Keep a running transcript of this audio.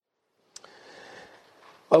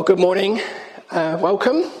Well, good morning.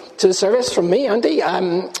 Welcome to the service from me, Andy.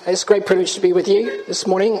 It's a great privilege to be with you this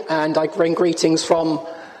morning, and I bring greetings from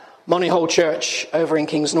Moneyhold Church over in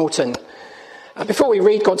Kings Norton. Before we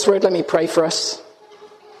read God's word, let me pray for us.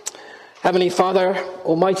 Heavenly Father,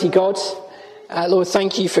 Almighty God, Lord,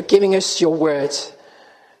 thank you for giving us your word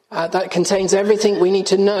that contains everything we need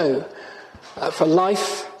to know for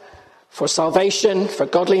life, for salvation, for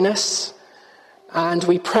godliness. And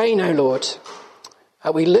we pray now, Lord,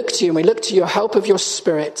 we look to you and we look to your help of your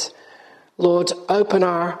Spirit. Lord, open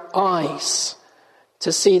our eyes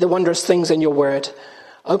to see the wondrous things in your word.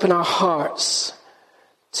 Open our hearts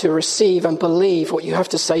to receive and believe what you have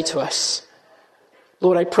to say to us.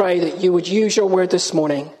 Lord, I pray that you would use your word this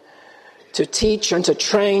morning to teach and to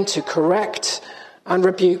train, to correct and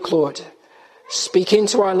rebuke, Lord. Speak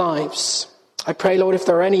into our lives. I pray, Lord, if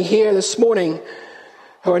there are any here this morning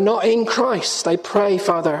who are not in Christ, I pray,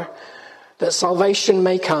 Father, that salvation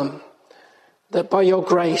may come, that by your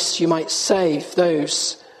grace you might save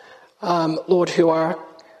those, Lord, who are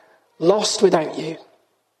lost without you.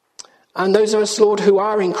 And those of us, Lord, who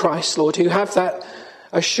are in Christ, Lord, who have that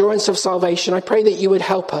assurance of salvation, I pray that you would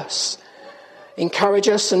help us, encourage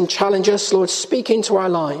us and challenge us, Lord, speak into our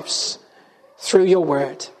lives through your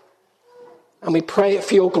word. And we pray it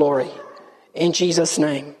for your glory. In Jesus'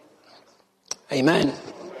 name, amen.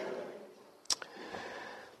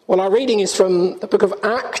 Well, our reading is from the book of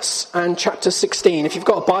Acts and chapter 16. If you've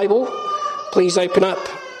got a Bible, please open up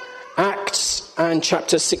Acts and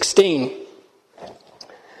chapter 16.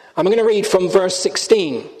 I'm going to read from verse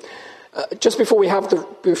 16. Just before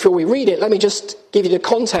we read it, let me just give you the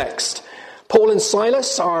context. Paul and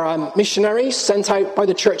Silas are missionaries sent out by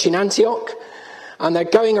the church in Antioch, and they're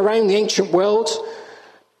going around the ancient world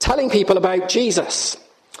telling people about Jesus.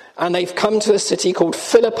 And they've come to a city called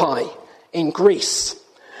Philippi in Greece.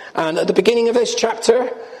 And at the beginning of this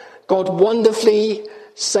chapter, God wonderfully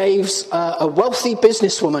saves a wealthy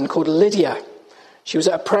businesswoman called Lydia. She was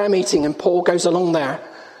at a prayer meeting and Paul goes along there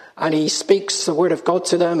and he speaks the word of God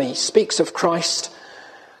to them. He speaks of Christ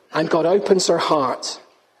and God opens her heart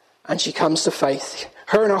and she comes to faith.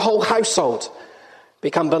 Her and her whole household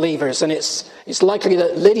become believers, and it's likely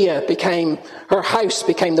that her house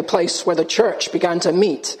became the place where the church began to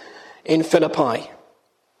meet in Philippi.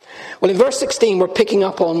 Well, in verse 16, we're picking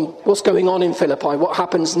up on what's going on in Philippi, what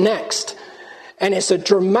happens next. And it's a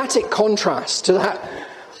dramatic contrast to that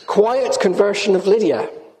quiet conversion of Lydia.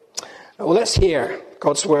 Well, let's hear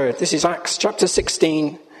God's word. This is Acts chapter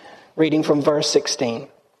 16, reading from verse 16.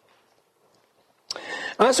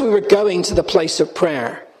 As we were going to the place of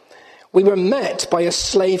prayer, we were met by a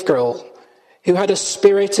slave girl who had a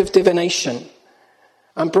spirit of divination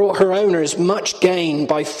and brought her owners much gain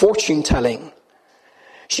by fortune telling.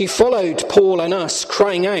 She followed Paul and us,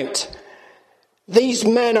 crying out, "These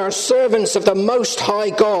men are servants of the Most High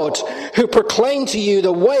God, who proclaim to you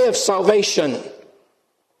the way of salvation."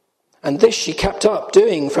 And this she kept up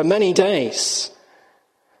doing for many days.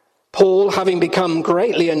 Paul, having become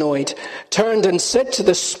greatly annoyed, turned and said to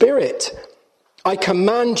the Spirit, "I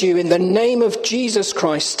command you in the name of Jesus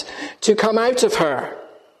Christ to come out of her."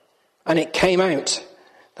 And it came out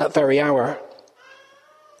that very hour.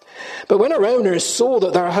 But when her owners saw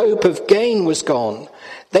that their hope of gain was gone,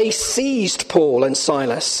 they seized Paul and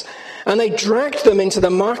Silas, and they dragged them into the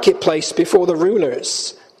marketplace before the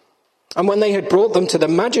rulers. And when they had brought them to the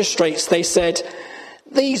magistrates, they said,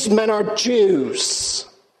 "These men are Jews,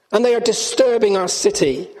 and they are disturbing our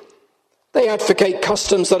city. They advocate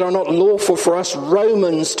customs that are not lawful for us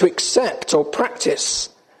Romans to accept or practice."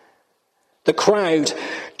 The crowd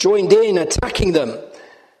joined in attacking them,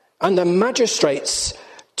 and the magistrates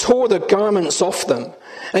tore the garments off them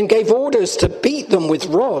and gave orders to beat them with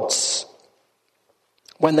rods.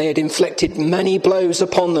 When they had inflicted many blows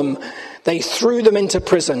upon them, they threw them into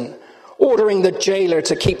prison, ordering the jailer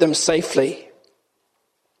to keep them safely.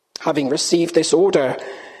 Having received this order,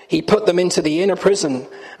 he put them into the inner prison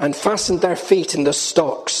and fastened their feet in the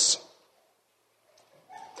stocks.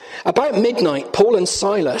 About midnight, Paul and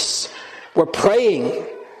Silas were praying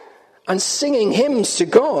and singing hymns to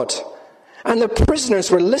God, and the prisoners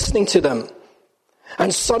were listening to them.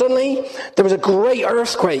 And suddenly there was a great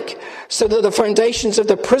earthquake, so that the foundations of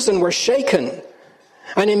the prison were shaken.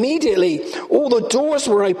 And immediately all the doors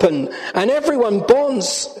were open, and everyone's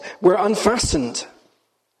bonds were unfastened.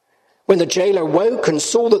 When the jailer woke and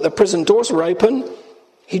saw that the prison doors were open,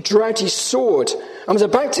 he dragged his sword and was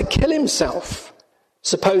about to kill himself,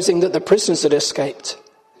 supposing that the prisoners had escaped.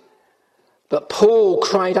 But Paul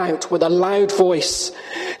cried out with a loud voice,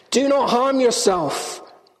 "Do not harm yourself,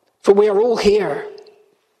 for we are all here."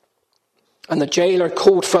 And the jailer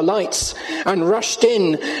called for lights and rushed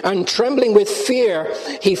in, and trembling with fear,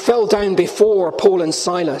 he fell down before Paul and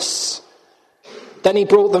Silas. Then he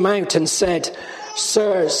brought them out and said,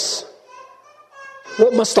 "Sirs,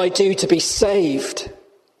 what must I do to be saved?"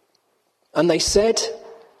 And they said,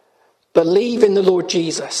 "Believe in the Lord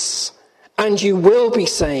Jesus, and you will be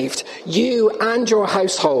saved, you and your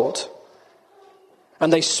household."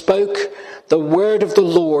 And they spoke the word of the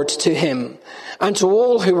Lord to him and to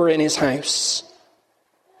all who were in his house.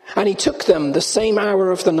 And he took them the same hour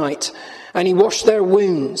of the night, and he washed their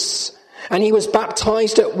wounds, and he was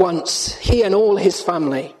baptized at once, he and all his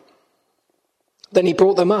family. Then he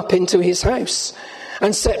brought them up into his house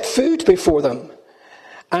and set food before them,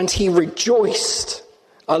 and he rejoiced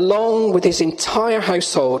along with his entire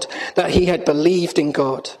household that he had believed in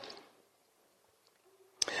God.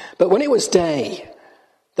 But when it was day,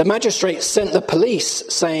 the magistrates sent the police,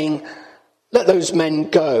 saying, "Let those men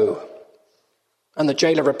go." And the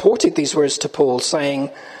jailer reported these words to Paul,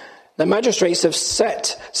 saying, "The magistrates have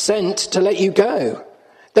sent to let you go.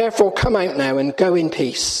 Therefore come out now and go in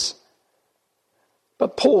peace."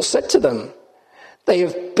 But Paul said to them, "They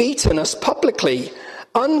have beaten us publicly,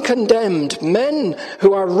 uncondemned men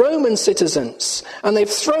who are Roman citizens, and they've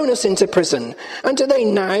thrown us into prison. And do they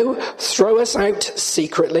now throw us out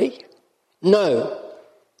secretly? No.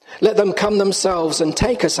 Let them come themselves and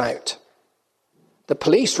take us out." The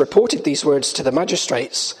police reported these words to the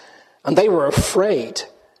magistrates, and they were afraid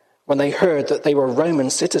when they heard that they were Roman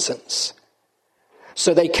citizens.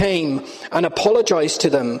 So they came and apologized to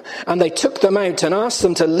them, and they took them out and asked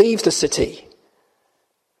them to leave the city.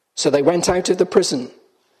 So they went out of the prison.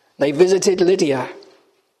 They visited Lydia,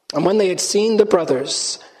 and when they had seen the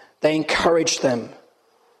brothers, they encouraged them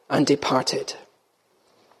and departed.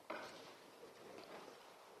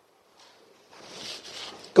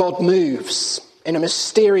 God moves in a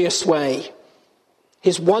mysterious way,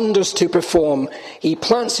 his wonders to perform. He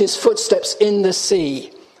plants his footsteps in the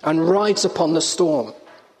sea and rides upon the storm.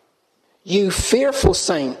 You fearful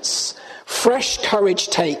saints, fresh courage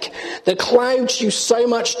take. The clouds you so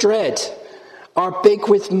much dread are big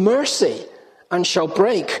with mercy and shall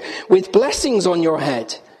break with blessings on your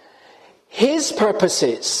head. His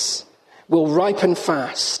purposes will ripen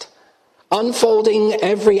fast, unfolding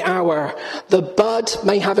every hour. The bud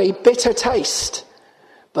may have a bitter taste,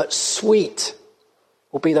 but sweet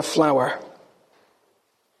will be the flower.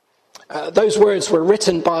 Those words were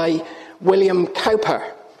written by William Cowper,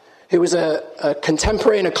 who was a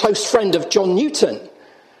contemporary and a close friend of John Newton.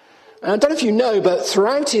 And I don't know if you know, but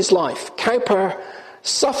throughout his life, Cowper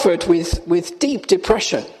suffered with deep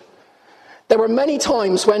depression. There were many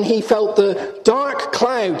times when he felt the dark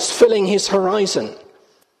clouds filling his horizon.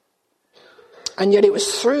 And yet it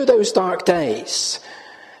was through those dark days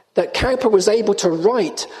that Cowper was able to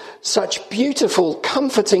write such beautiful,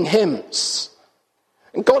 comforting hymns.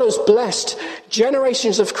 And God has blessed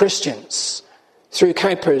generations of Christians through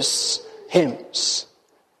Cowper's hymns.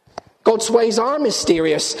 God's ways are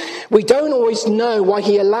mysterious. We don't always know why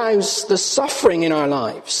he allows the suffering in our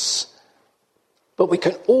lives, but we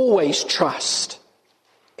can always trust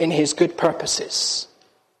in his good purposes,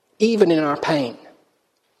 even in our pain.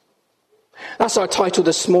 That's our title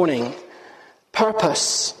this morning,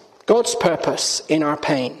 Purpose, God's purpose in our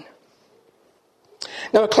pain.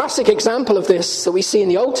 Now, a classic example of this that we see in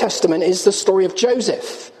the Old Testament is the story of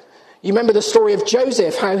Joseph. You remember the story of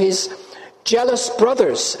Joseph, how his jealous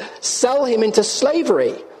brothers sell him into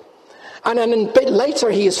slavery. And then a bit later,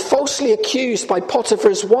 he is falsely accused by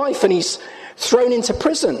Potiphar's wife and he's thrown into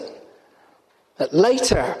prison. But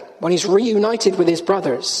later, when he's reunited with his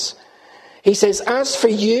brothers, he says, "As for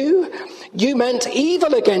you, you meant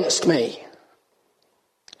evil against me,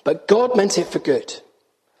 but God meant it for good."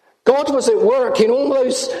 God was at work in all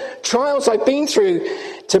those trials I've been through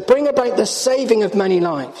to bring about the saving of many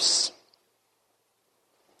lives.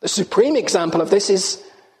 The supreme example of this is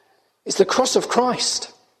the cross of Christ.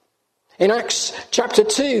 In Acts chapter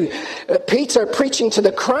 2, Peter preaching to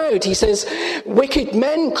the crowd, he says, "Wicked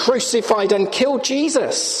men crucified and killed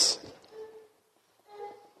Jesus.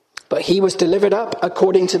 But he was delivered up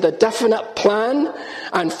according to the definite plan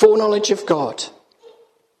and foreknowledge of God."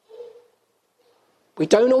 We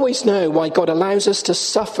don't always know why God allows us to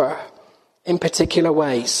suffer in particular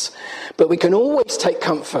ways, but we can always take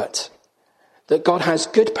comfort that God has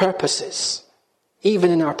good purposes, even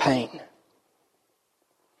in our pain.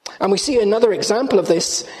 And we see another example of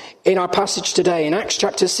this in our passage today, in Acts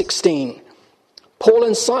chapter 16. Paul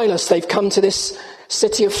and Silas, they've come to this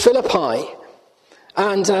city of Philippi,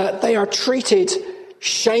 and they are treated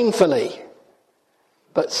shamefully.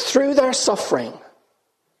 But through their suffering,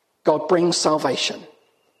 God brings salvation.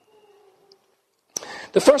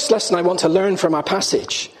 The first lesson I want to learn from our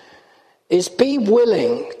passage is be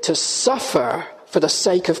willing to suffer for the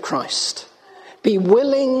sake of Christ. Be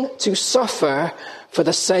willing to suffer for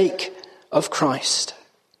the sake of Christ.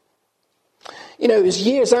 You know, it was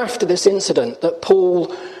years after this incident that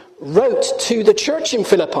Paul wrote to the church in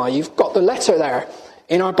Philippi. You've got the letter there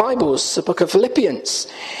in our Bibles, the book of Philippians.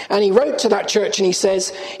 And he wrote to that church and he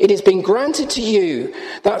says, "It has been granted to you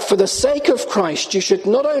that for the sake of Christ you should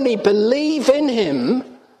not only believe in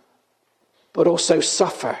him, but also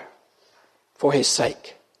suffer for his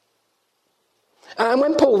sake." And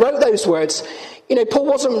when Paul wrote those words, you know, Paul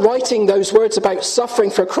wasn't writing those words about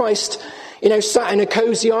suffering for Christ, you know, sat in a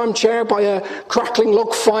cozy armchair by a crackling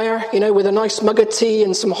log fire, you know, with a nice mug of tea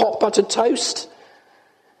and some hot buttered toast.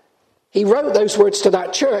 He wrote those words to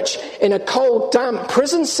that church in a cold, damp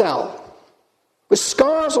prison cell with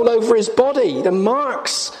scars all over his body, the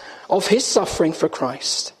marks of his suffering for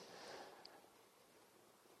Christ.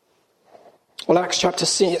 Well, Acts chapter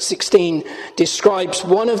 16 describes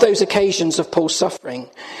one of those occasions of Paul's suffering.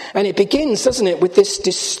 And it begins, doesn't it, with this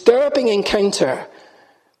disturbing encounter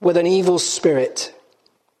with an evil spirit.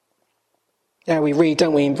 Yeah, we read,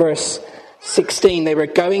 don't we, in verse 16, they were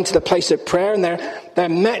going to the place of prayer and they're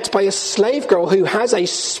met by a slave girl who has a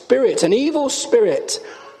spirit, an evil spirit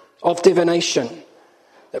of divination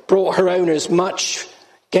that brought her owners much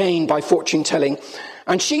gain by fortune telling.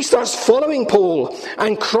 And she starts following Paul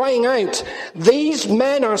and crying out, "These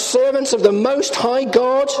men are servants of the Most High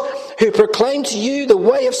God who proclaim to you the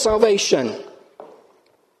way of salvation."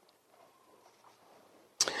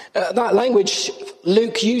 That language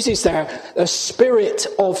Luke uses there, a spirit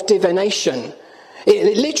of divination.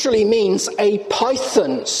 It literally means a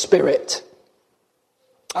python spirit.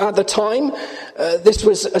 At the time, this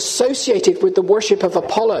was associated with the worship of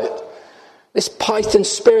Apollo. This python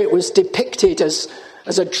spirit was depicted as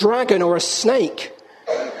a dragon or a snake.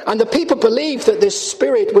 And the people believed that this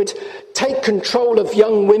spirit would take control of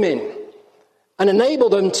young women and enable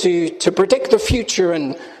them to predict the future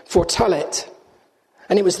and foretell it.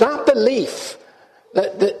 And it was that belief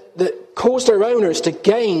that caused her owners to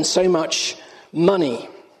gain so much money.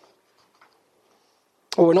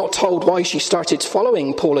 Well, we're not told why she started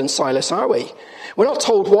following Paul and Silas, are we? We're not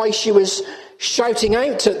told why she was shouting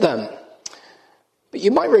out at them. But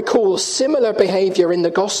you might recall similar behavior in the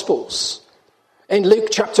Gospels. In Luke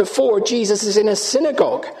chapter 4, Jesus is in a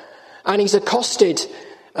synagogue and he's accosted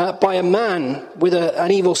by a man with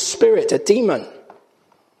an evil spirit, a demon.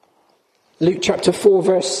 Luke chapter 4,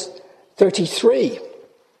 verse 33.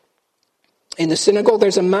 In the synagogue,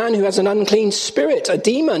 there's a man who has an unclean spirit, a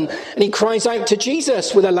demon, and he cries out to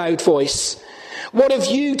Jesus with a loud voice, "What have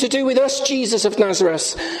you to do with us, Jesus of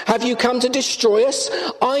Nazareth? Have you come to destroy us?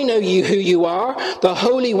 I know you who you are, the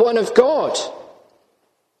Holy One of God."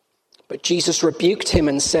 But Jesus rebuked him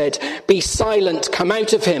and said, "Be silent, come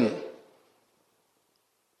out of him."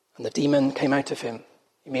 And the demon came out of him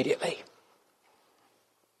immediately.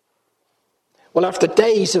 Well, after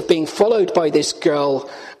days of being followed by this girl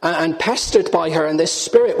and pestered by her and this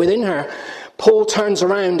spirit within her, Paul turns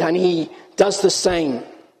around and he does the same.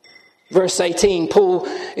 Verse 18, Paul,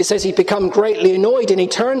 it says he'd become greatly annoyed and he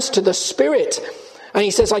turns to the spirit and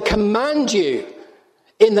he says, "I command you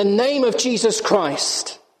in the name of Jesus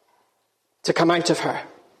Christ to come out of her."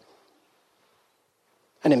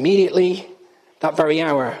 And immediately, that very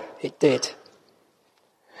hour, it did.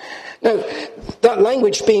 Now, that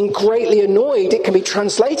language, being greatly annoyed, it can be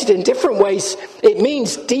translated in different ways. It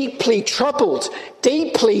means deeply troubled,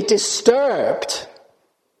 deeply disturbed.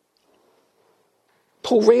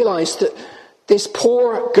 Paul realized that this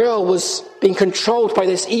poor girl was being controlled by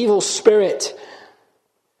this evil spirit.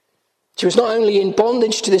 She was not only in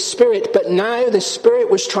bondage to this spirit, but now this spirit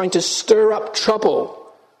was trying to stir up trouble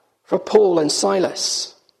for Paul and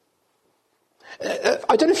Silas.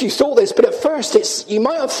 I don't know if you thought this, but at first you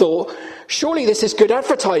might have thought, surely this is good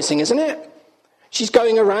advertising, isn't it? She's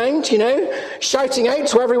going around, shouting out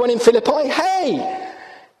to everyone in Philippi, "Hey,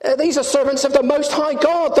 these are servants of the Most High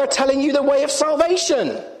God. They're telling you the way of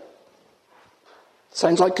salvation."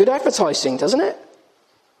 Sounds like good advertising, doesn't it?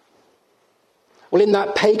 Well, in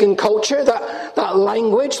that pagan culture, that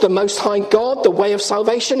language, the Most High God, the way of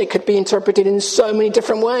salvation, it could be interpreted in so many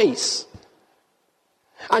different ways.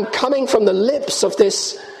 And coming from the lips of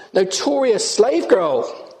this notorious slave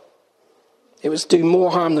girl, it was do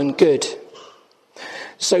more harm than good.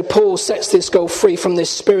 So Paul sets this girl free from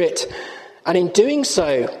this spirit. And in doing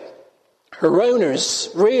so, her owners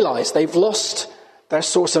realize they've lost their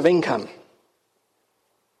source of income.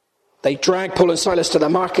 They drag Paul and Silas to the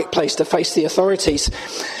marketplace to face the authorities.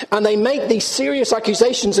 And they make these serious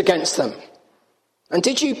accusations against them. And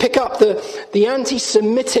did you pick up the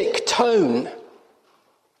anti-Semitic tone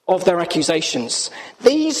of their accusations?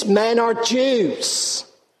 These men are Jews.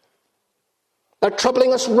 They're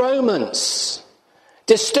troubling us Romans,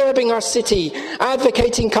 disturbing our city,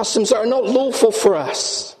 advocating customs that are not lawful for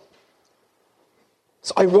us.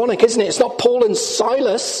 It's ironic, isn't it? It's not Paul and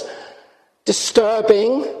Silas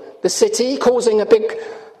disturbing the city, causing a big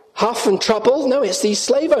huff and trouble. No, it's these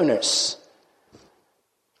slave owners.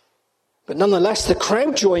 But nonetheless, the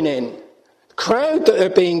crowd join in. The crowd that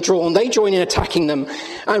are being drawn, they join in attacking them.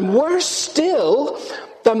 And worse still,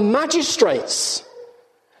 the magistrates,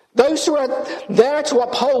 those who are there to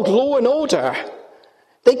uphold law and order,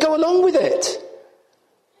 they go along with it.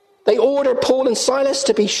 They order Paul and Silas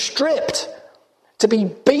to be stripped, to be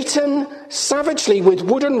beaten savagely with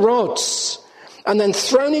wooden rods, and then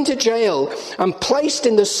thrown into jail and placed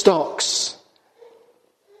in the stocks.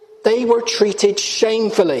 They were treated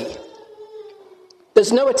shamefully.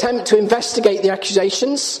 There's no attempt to investigate the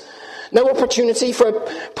accusations, no opportunity for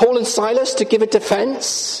Paul and Silas to give a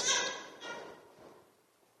defense.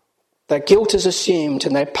 Their guilt is assumed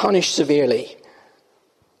and they're punished severely.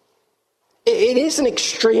 It is an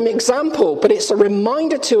extreme example, but it's a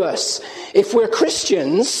reminder to us, if we're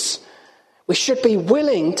Christians, we should be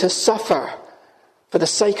willing to suffer for the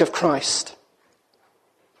sake of Christ.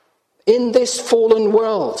 In this fallen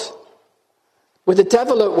world, with the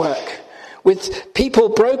devil at work, with people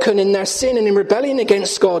broken in their sin and in rebellion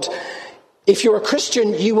against God, if you're a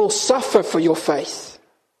Christian, you will suffer for your faith.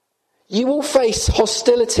 You will face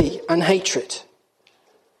hostility and hatred.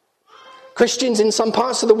 Christians in some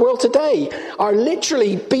parts of the world today are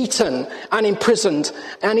literally beaten and imprisoned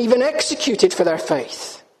and even executed for their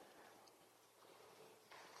faith.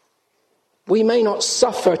 We may not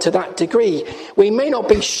suffer to that degree. We may not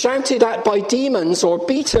be shouted at by demons or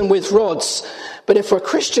beaten with rods, but if we're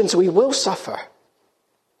Christians, we will suffer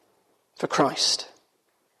for Christ.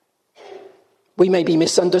 We may be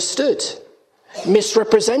misunderstood,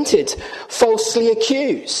 misrepresented, falsely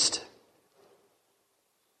accused.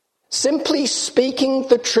 Simply speaking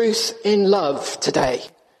the truth in love today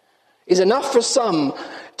is enough for some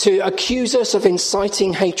to accuse us of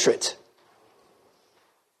inciting hatred.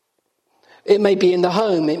 It may be in the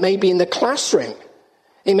home, it may be in the classroom,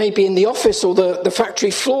 it may be in the office or the factory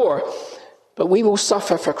floor, but we will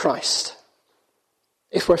suffer for Christ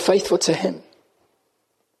if we're faithful to him.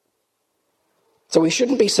 So we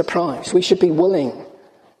shouldn't be surprised. We should be willing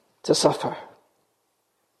to suffer.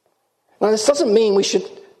 Now, this doesn't mean we should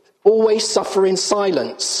always suffer in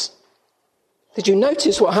silence. Did you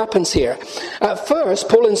notice what happens here? At first,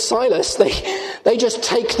 Paul and Silas, they just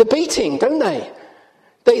take the beating, don't they?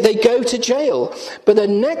 They go to jail. But the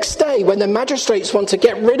next day, when the magistrates want to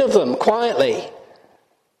get rid of them quietly,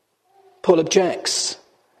 Paul objects.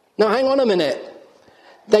 Now, hang on a minute.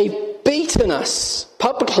 They've beaten us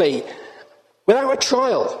publicly without a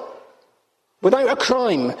trial, without a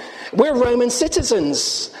crime. We're Roman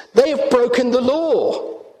citizens. They have broken the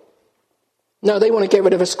law. No, they want to get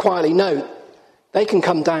rid of us quietly. No, they can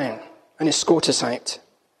come down and escort us out.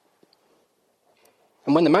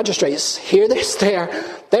 And when the magistrates hear this,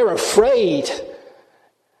 they're afraid.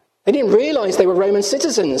 They didn't realize they were Roman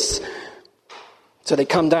citizens. So they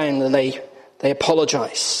come down and they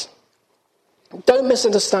apologize. Don't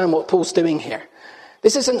misunderstand what Paul's doing here.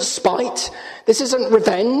 This isn't spite. This isn't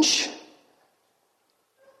revenge.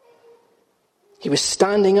 He was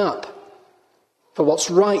standing up for what's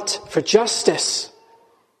right, for justice.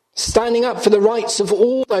 Standing up for the rights of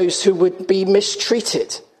all those who would be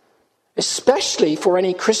mistreated. Especially for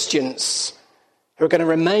any Christians who are going to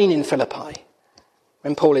remain in Philippi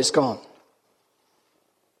when Paul is gone.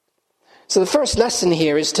 So the first lesson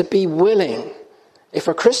here is to be willing, if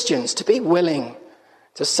we're Christians, to be willing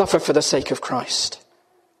to suffer for the sake of Christ.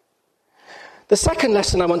 The second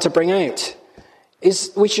lesson I want to bring out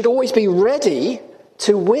is we should always be ready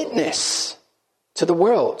to witness to the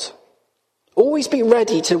world. Always be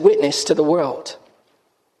ready to witness to the world.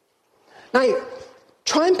 Now,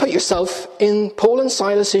 try and put yourself in Paul and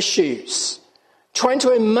Silas's shoes. Trying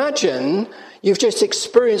to imagine you've just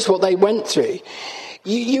experienced what they went through.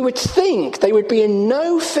 You would think they would be in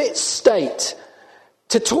no fit state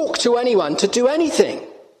to talk to anyone, to do anything,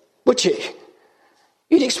 would you?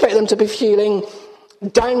 You'd expect them to be feeling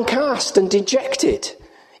downcast and dejected,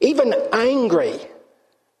 even angry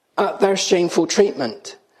at their shameful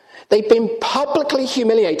treatment. They've been publicly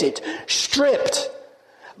humiliated, stripped,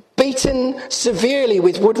 beaten severely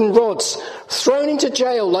with wooden rods, thrown into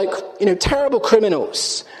jail like, terrible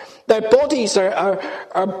criminals. Their bodies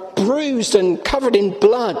are bruised and covered in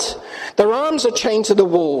blood. Their arms are chained to the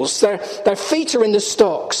walls. Their feet are in the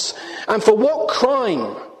stocks. And for what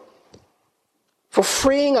crime? For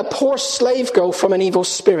freeing a poor slave girl from an evil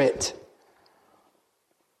spirit.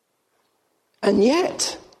 And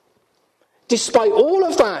yet, despite all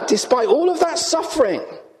of that suffering,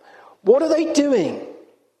 what are they doing?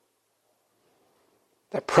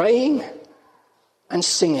 They're praying and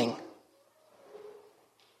singing.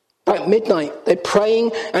 About midnight, they're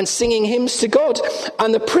praying and singing hymns to God.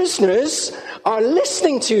 And the prisoners are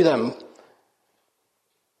listening to them.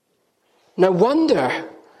 No wonder.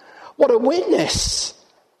 What a witness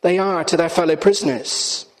they are to their fellow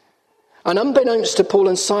prisoners. And unbeknownst to Paul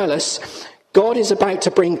and Silas, God is about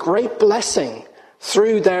to bring great blessing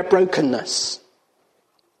through their brokenness.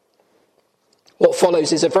 What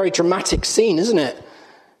follows is a very dramatic scene, isn't it?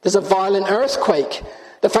 There's a violent earthquake.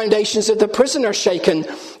 The foundations of the prison are shaken.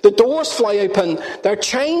 The doors fly open. Their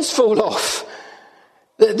chains fall off.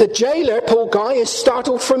 The jailer, Paul Guy, is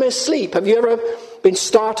startled from his sleep. Have you ever been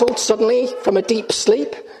startled suddenly from a deep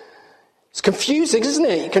sleep? It's confusing, isn't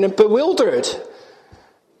it? You're kind of bewildered.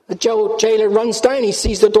 The jailer runs down. He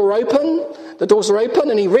sees the door open. The doors are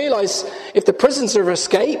open, and he realizes if the prisoners have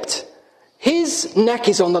escaped, his neck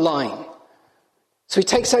is on the line. So he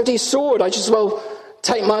takes out his sword. I just as well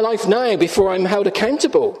take my life now before I'm held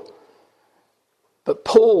accountable. But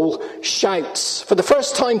Paul shouts. For the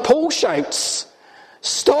first time, Paul shouts,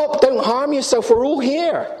 "Stop, don't harm yourself, we're all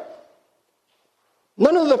here."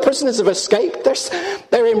 None of the prisoners have escaped.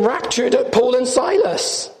 They're enraptured at Paul and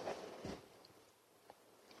Silas.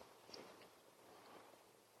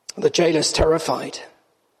 The jailer's terrified.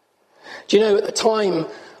 Do you know, at the time,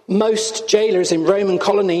 most jailers in Roman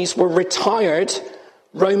colonies were retired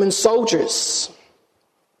Roman soldiers.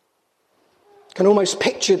 You can almost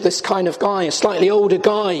picture this kind of guy, a slightly older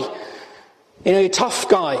guy, a tough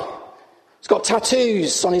guy. He's got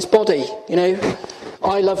tattoos on his body,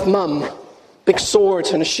 I love mum, big sword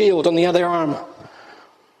and a shield on the other arm.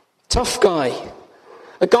 Tough guy.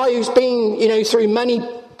 A guy who's been, through many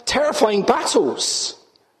terrifying battles.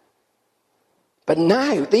 But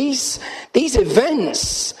now, these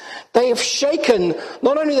events, they have shaken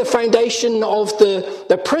not only the foundation of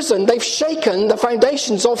the prison, they've shaken the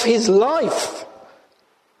foundations of his life.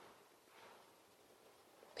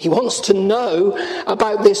 He wants to know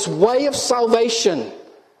about this way of salvation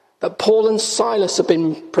that Paul and Silas have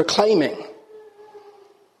been proclaiming.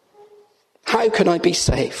 How can I be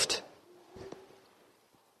saved?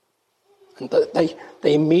 And they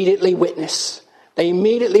immediately witness. They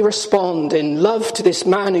immediately respond in love to this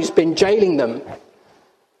man who's been jailing them.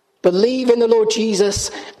 Believe in the Lord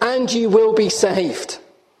Jesus and you will be saved.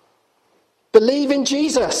 Believe in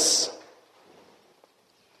Jesus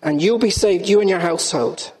and you'll be saved, you and your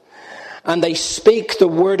household. And they speak the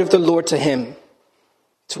word of the Lord to him,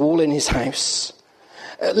 to all in his house.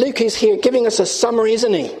 Luke is here giving us a summary,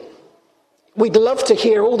 isn't he? We'd love to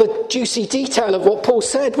hear all the juicy detail of what Paul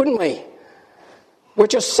said, wouldn't we?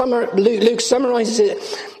 Luke summarizes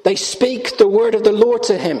it. They speak the word of the Lord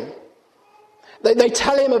to him. They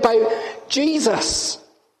tell him about Jesus,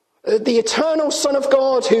 the eternal Son of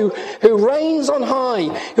God who reigns on high,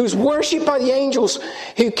 who's worshipped by the angels,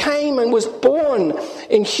 who came and was born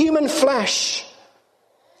in human flesh.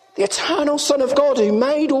 The eternal Son of God who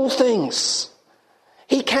made all things.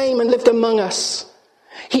 He came and lived among us.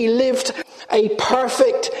 He lived a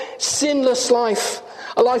perfect, sinless life.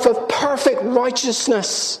 A life of perfect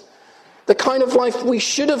righteousness. The kind of life we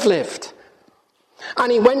should have lived.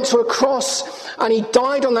 And he went to a cross and he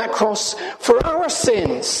died on that cross for our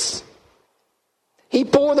sins. He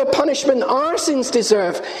bore the punishment our sins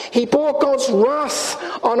deserve. He bore God's wrath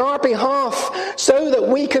on our behalf so that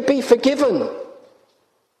we could be forgiven.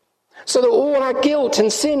 So that all our guilt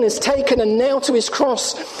and sin is taken and nailed to his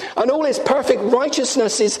cross. And all his perfect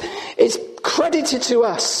righteousness is credited to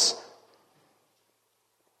us.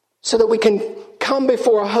 So that we can come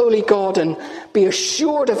before a holy God and be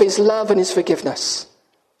assured of his love and his forgiveness.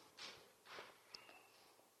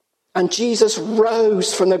 And Jesus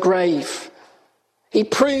rose from the grave. He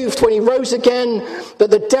proved when he rose again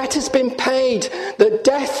that the debt has been paid, that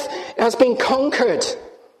death has been conquered.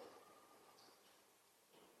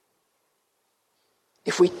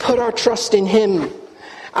 If we put our trust in him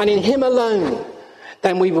and in him alone,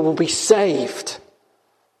 then we will be saved.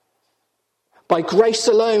 By grace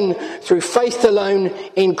alone, through faith alone,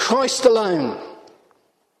 in Christ alone.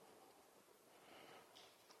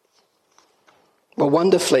 Well,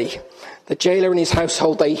 wonderfully, the jailer and his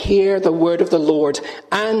household, they hear the word of the Lord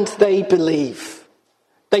and they believe.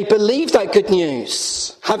 They believe that good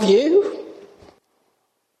news. Have you?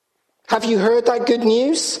 Have you heard that good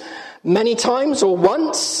news many times or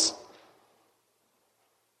once?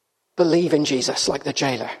 Believe in Jesus like the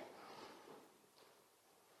jailer.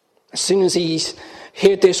 As soon as he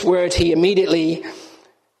heard this word, he immediately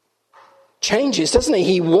changes, doesn't he?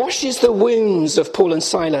 He washes the wounds of Paul and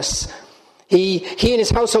Silas. He and his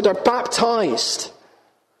household are baptized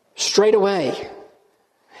straight away.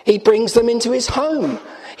 He brings them into his home.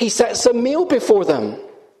 He sets a meal before them.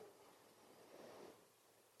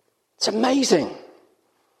 It's amazing.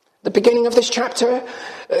 The beginning of this chapter,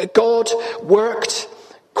 God worked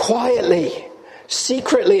quietly,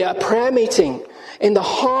 secretly at a prayer meeting in the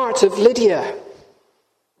heart of Lydia.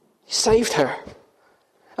 He saved her.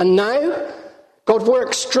 And now, God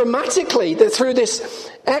works dramatically through this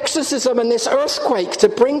exorcism and this earthquake to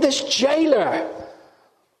bring this jailer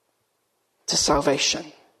to salvation.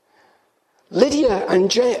 Lydia and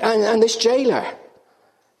this jailer,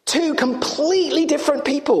 two completely different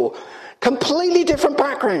people, completely different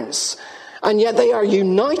backgrounds, and yet they are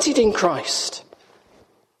united in Christ.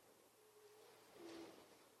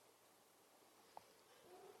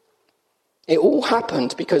 It all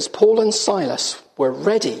happened because Paul and Silas were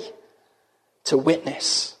ready to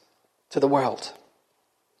witness to the world.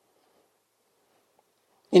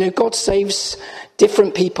 You know, God saves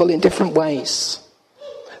different people in different ways.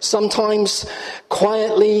 Sometimes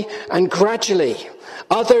quietly and gradually.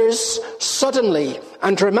 Others suddenly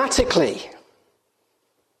and dramatically.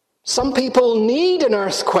 Some people need an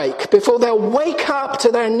earthquake before they'll wake up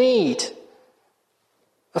to their need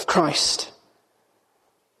of Christ.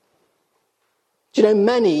 Do you know,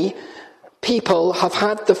 many people have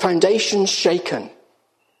had the foundations shaken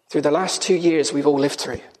through the last 2 years we've all lived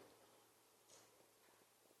through.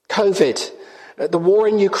 COVID, the war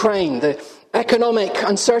in Ukraine, the economic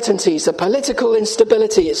uncertainties, the political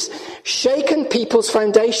instability, it's shaken people's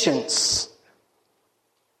foundations.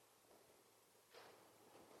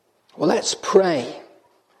 Well, let's pray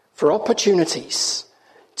for opportunities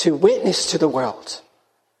to witness to the world,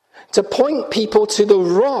 to point people to the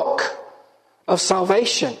rock of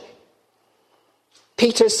salvation.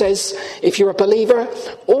 Peter says, if you're a believer,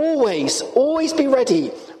 always be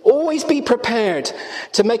ready, always be prepared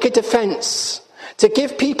to make a defense, to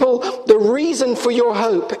give people the reason for your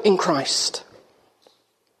hope in Christ.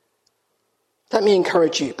 Let me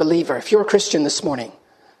encourage you, believer, if you're a Christian this morning,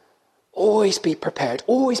 always be prepared,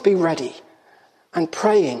 always be ready, and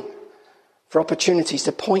praying for opportunities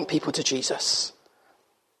to point people to Jesus.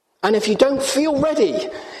 And if you don't feel ready,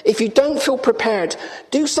 if you don't feel prepared,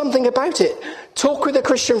 do something about it. Talk with a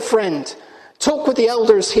Christian friend. Talk with the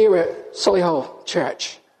elders here at Solihull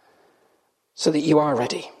Church so that you are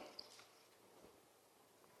ready.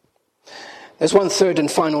 There's one third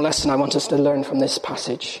and final lesson I want us to learn from this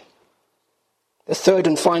passage. The third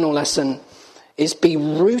and final lesson is be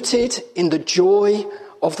rooted in the joy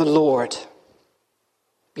of the Lord.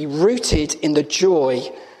 Be rooted in the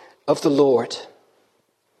joy of the Lord.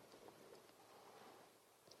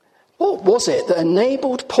 What was it that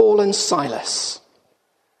enabled Paul and Silas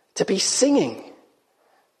to be singing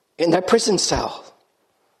in their prison cell?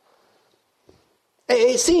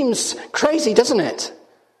 It seems crazy, doesn't it?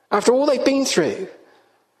 After all they've been through.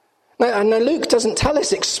 Now Luke doesn't tell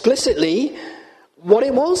us explicitly what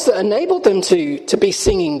it was that enabled them to be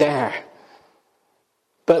singing there.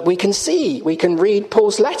 But we can see, we can read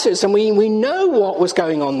Paul's letters, and we know what was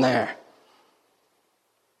going on there.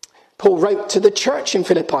 Paul wrote to the church in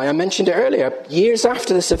Philippi. I mentioned it earlier, years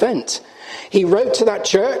after this event. He wrote to that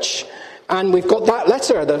church, and we've got that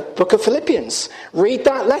letter, the book of Philippians. Read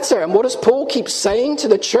that letter. And what does Paul keep saying to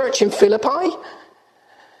the church in Philippi?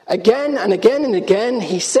 Again and again and again,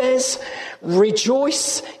 he says,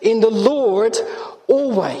 rejoice in the Lord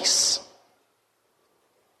always.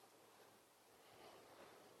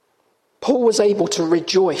 Paul was able to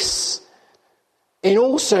rejoice in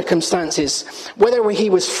all circumstances, whether he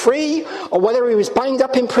was free or whether he was bound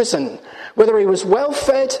up in prison, whether he was well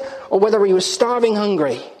fed or whether he was starving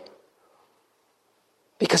hungry.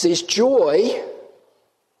 Because his joy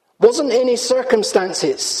wasn't in his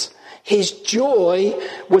circumstances. His joy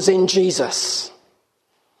was in Jesus.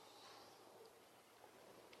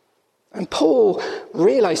 And Paul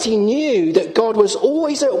realized, he knew that God was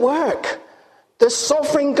always at work. The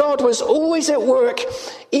sovereign God was always at work,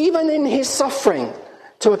 even in his suffering,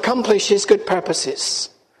 to accomplish his good purposes.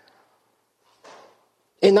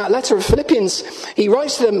 In that letter of Philippians, he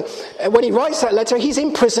writes to them, when he writes that letter, he's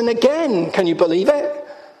in prison again. Can you believe it?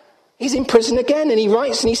 He's in prison again, and he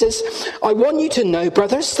writes and he says, I want you to know,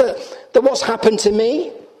 brothers, that what's happened to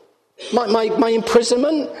me, my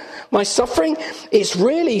imprisonment, my suffering, it's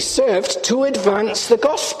really served to advance the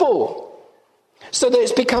gospel, so that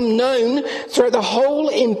it's become known throughout the whole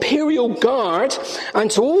imperial guard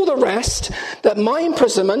and to all the rest that my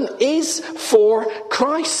imprisonment is for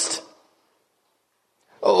Christ.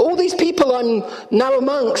 All these people I'm now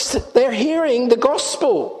amongst, they're hearing the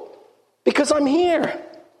gospel because I'm here.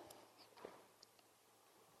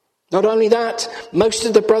 Not only that, most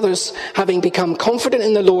of the brothers, having become confident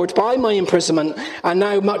in the Lord by my imprisonment, are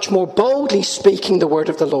now much more boldly speaking the word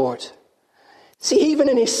of the Lord. See, even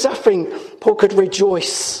in his suffering, Paul could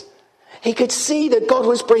rejoice. He could see that God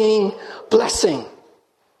was bringing blessing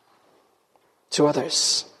to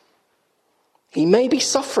others. He may be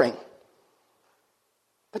suffering,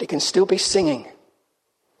 but he can still be singing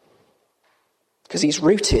because he's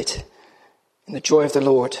rooted in the joy of the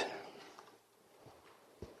Lord.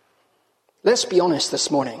 Let's be honest this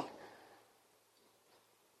morning.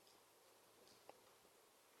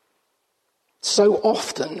 So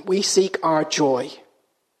often we seek our joy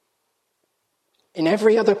in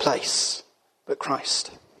every other place but Christ.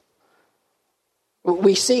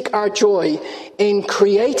 We seek our joy in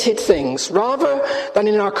created things rather than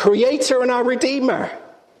in our Creator and our Redeemer.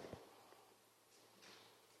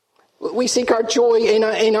 We seek our joy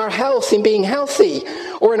in our health, in being healthy,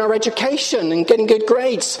 or in our education and getting good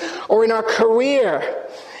grades, or in our career,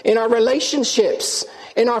 in our relationships,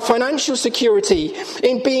 in our financial security,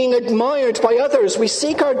 in being admired by others. We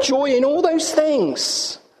seek our joy in all those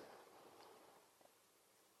things.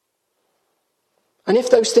 And if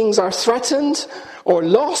those things are threatened or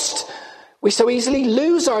lost, we so easily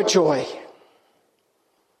lose our joy.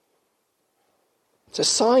 It's a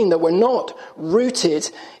sign that we're not rooted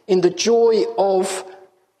in the joy of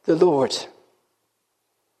the Lord.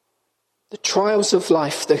 The trials of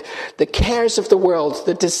life, the cares of the world,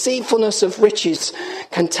 the deceitfulness of riches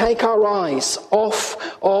can take our eyes off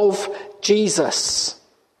of Jesus.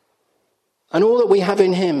 And all that we have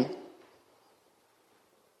in him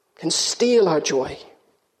can steal our joy.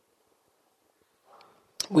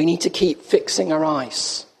 We need to keep fixing our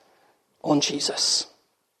eyes on Jesus.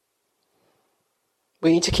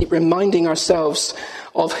 We need to keep reminding ourselves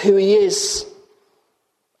of who he is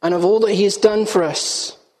and of all that he has done for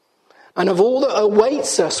us and of all that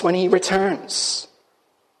awaits us when he returns.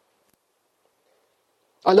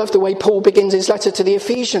 I love the way Paul begins his letter to the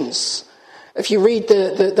Ephesians. If you read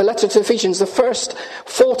the letter to Ephesians, the first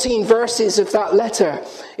 14 verses of that letter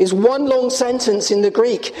is one long sentence in the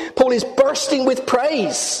Greek. Paul is bursting with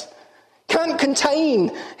praise, can't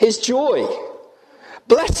contain his joy.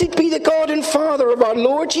 Blessed be the God and Father of our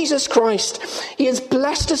Lord Jesus Christ. He has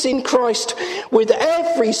blessed us in Christ with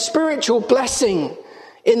every spiritual blessing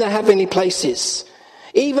in the heavenly places,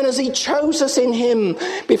 even as he chose us in him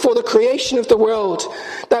before the creation of the world,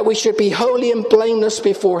 that we should be holy and blameless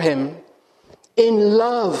before him. In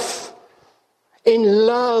love,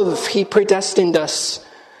 he predestined us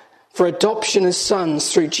for adoption as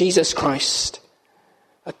sons through Jesus Christ,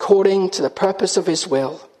 according to the purpose of his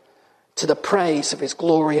will, to the praise of his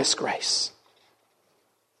glorious grace.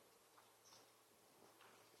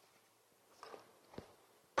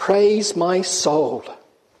 Praise my soul,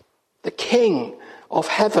 the King of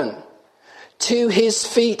heaven. To his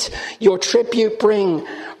feet your tribute bring,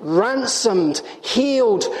 ransomed,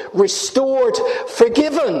 healed, restored,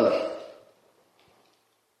 forgiven.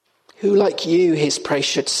 Who like you his praise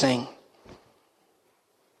should sing?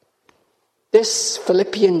 This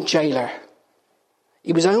Philippian jailer,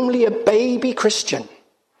 he was only a baby Christian.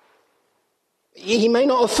 He may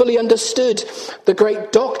not have fully understood the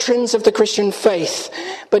great doctrines of the Christian faith,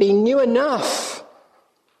 but he knew enough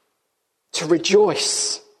to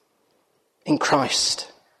rejoice in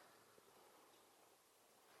Christ.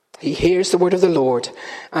 He hears the word of the Lord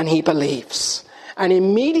and he believes. And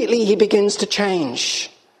immediately he begins to change.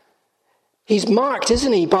 He's marked,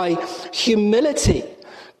 isn't he, by humility,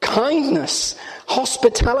 kindness,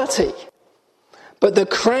 hospitality. But the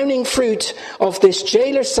crowning fruit of this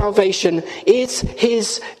jailer's salvation is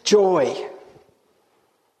his joy.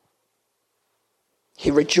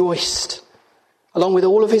 He rejoiced, along with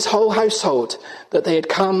all of his whole household, that they had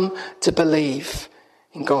come to believe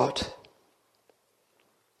in God.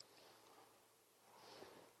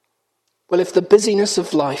 Well, if the busyness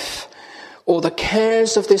of life or the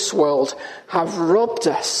cares of this world have robbed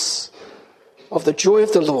us of the joy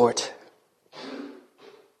of the Lord,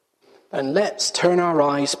 and let's turn our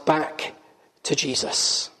eyes back to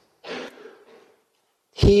Jesus.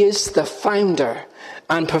 He is the founder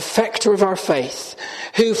and perfecter of our faith,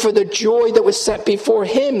 who for the joy that was set before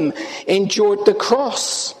him endured the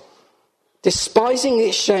cross, despising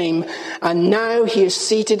its shame, and now he is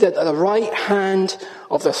seated at the right hand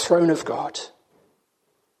of the throne of God.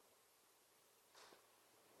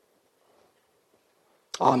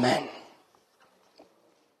 Amen.